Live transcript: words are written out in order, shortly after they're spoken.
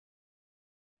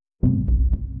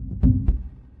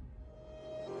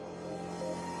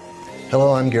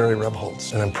Hello, I'm Gary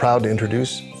Rebholz, and I'm proud to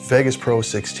introduce Vegas Pro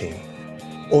 16.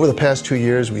 Over the past 2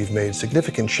 years, we've made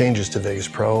significant changes to Vegas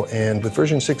Pro, and with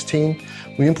version 16,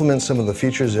 we implement some of the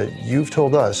features that you've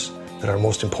told us that are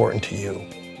most important to you.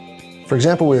 For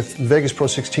example, with Vegas Pro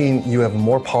 16, you have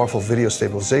more powerful video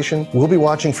stabilization. We'll be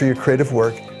watching for your creative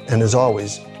work, and as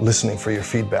always, listening for your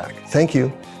feedback. Thank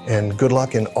you, and good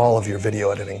luck in all of your video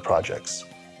editing projects.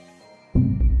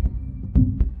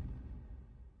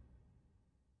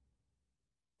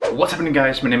 What's happening,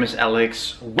 guys? My name is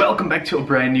Alex. Welcome back to a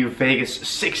brand new Vegas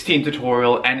 16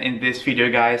 tutorial, and in this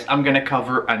video, guys, I'm gonna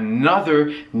cover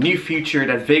another new feature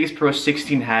that Vegas Pro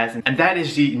 16 has, and that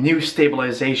is the new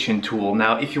stabilization tool.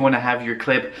 Now, if you want to have your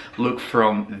clip look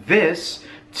from this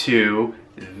to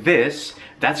this,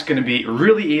 that's gonna be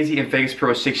really easy in Vegas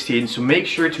Pro 16, so make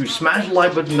sure to smash the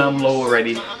like button down below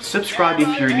already, subscribe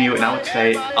if you're new, and I would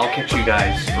say I'll catch you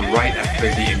guys right after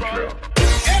the intro.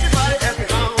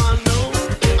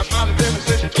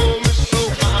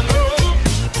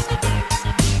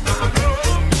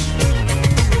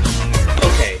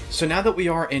 So now that we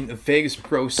are in Vegas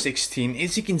Pro 16,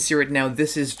 as you can see right now,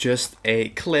 this is just a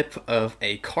clip of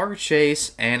a car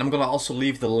chase, and I'm gonna also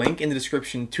leave the link in the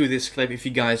description to this clip if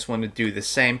you guys want to do the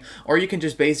same, or you can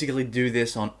just basically do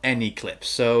this on any clip.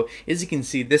 So as you can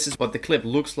see, this is what the clip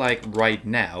looks like right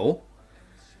now.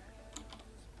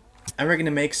 And we're going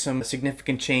to make some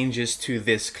significant changes to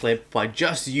this clip by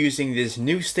just using this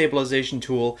new stabilization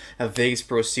tool that Vegas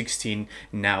Pro 16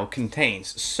 now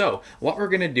contains. So what we're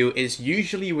going to do is,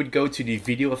 usually you would go to the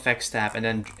video effects tab and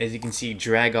then, as you can see,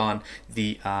 drag on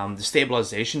the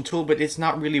stabilization tool, but it's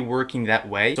not really working that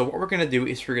way. So what we're going to do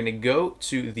is we're going to go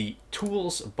to the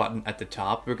tools button at the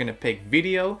top. We're going to pick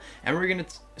video, and we're going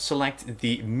to select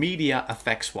the media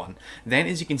effects one. Then,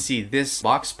 as you can see, this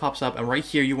box pops up, and right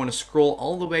here you want to scroll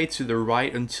all the way to the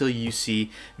right until you see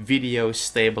video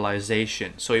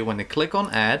stabilization. So you want to click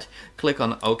on add, click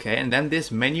on OK, and then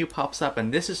this menu pops up,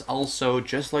 and this is also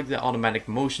just like the automatic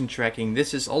motion tracking.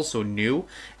 This is also new,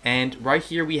 and right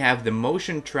here we have the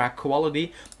motion track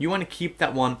quality. You want to keep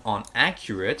that one on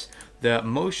accurate. The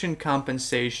motion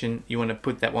compensation, you want to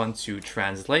put that one to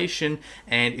translation,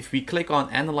 and if we click on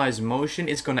analyze motion,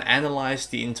 it's going to analyze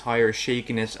the entire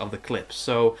shakiness of the clip.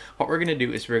 So what we're going to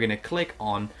do is we're going to click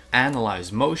on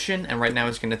analyze motion, and right now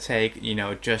it's going to take, you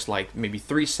know, just like maybe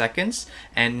 3 seconds,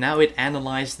 and now it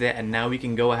analyzed that, and now we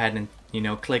can go ahead and, you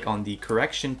know, click on the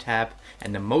correction tab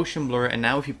and the motion blur, and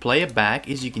now if you play it back,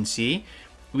 as you can see,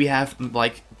 we have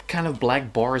like kind of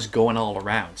black bars going all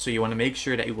around. So you want to make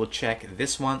sure that you will check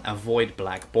this one, avoid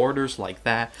black borders like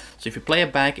that. So if you play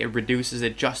it back, it reduces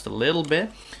it just a little bit.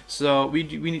 So we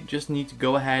just need to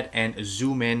go ahead and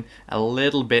zoom in a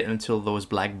little bit until those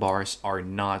black bars are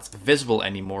not visible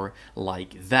anymore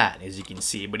like that, as you can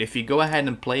see. But if you go ahead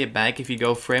and play it back, if you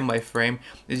go frame by frame,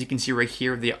 as you can see right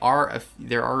here, there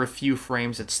are a few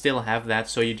frames that still have that.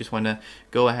 So you just want to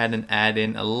go ahead and add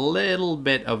in a little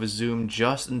bit of a zoom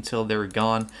just until they're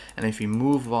gone. And if you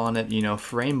move on it, you know,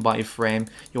 frame by frame,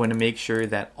 you want to make sure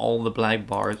that all the black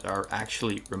bars are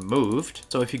actually removed.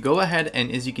 So if you go ahead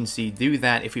and, as you can see, do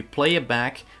that, if we play it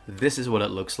back, this is what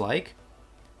it looks like.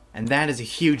 And that is a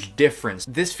huge difference.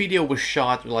 This video was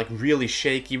shot like really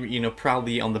shaky, you know,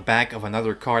 probably on the back of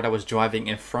another car that was driving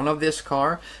in front of this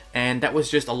car, and that was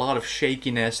just a lot of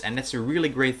shakiness. And that's a really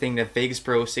great thing that Vegas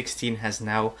Pro 16 has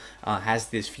now has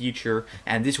this feature,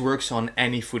 and this works on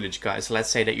any footage, guys. Let's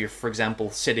say that you're, for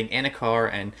example, sitting in a car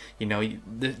and, you know,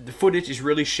 the footage is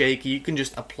really shaky. You can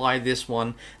just apply this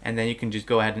one, and then you can just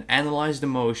go ahead and analyze the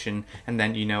motion, and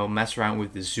then, you know, mess around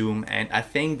with the zoom. And I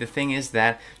think the thing is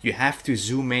that you have to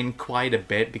zoom in quite a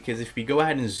bit, because if we go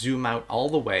ahead and zoom out all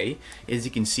the way, as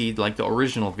you can see, like the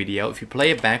original video, if you play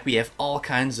it back, we have all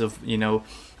kinds of, you know,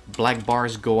 black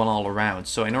bars going all around.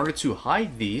 So in order to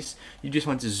hide these, you just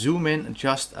want to zoom in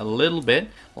just a little bit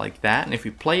like that, and if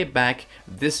we play it back,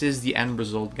 this is the end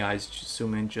result, guys. Just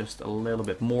zoom in just a little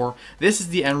bit more. This is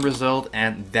the end result,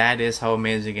 and that is how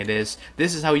amazing it is.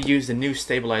 This is how you use the new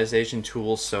stabilization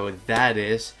tool, so that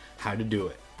is how to do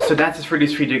it. So that's it for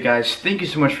this video, guys. Thank you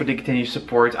so much for the continued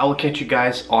support. I will catch you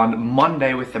guys on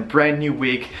Monday with a brand new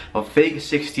week of Vegas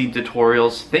 16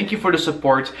 tutorials. Thank you for the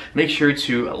support. Make sure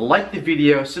to like the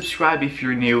video, subscribe if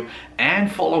you're new,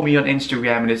 and follow me on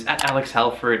Instagram. It is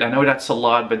 @AlexHalford. I know that's a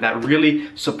lot, but that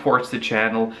really supports the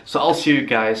channel. So I'll see you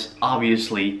guys,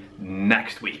 obviously,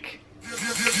 next week.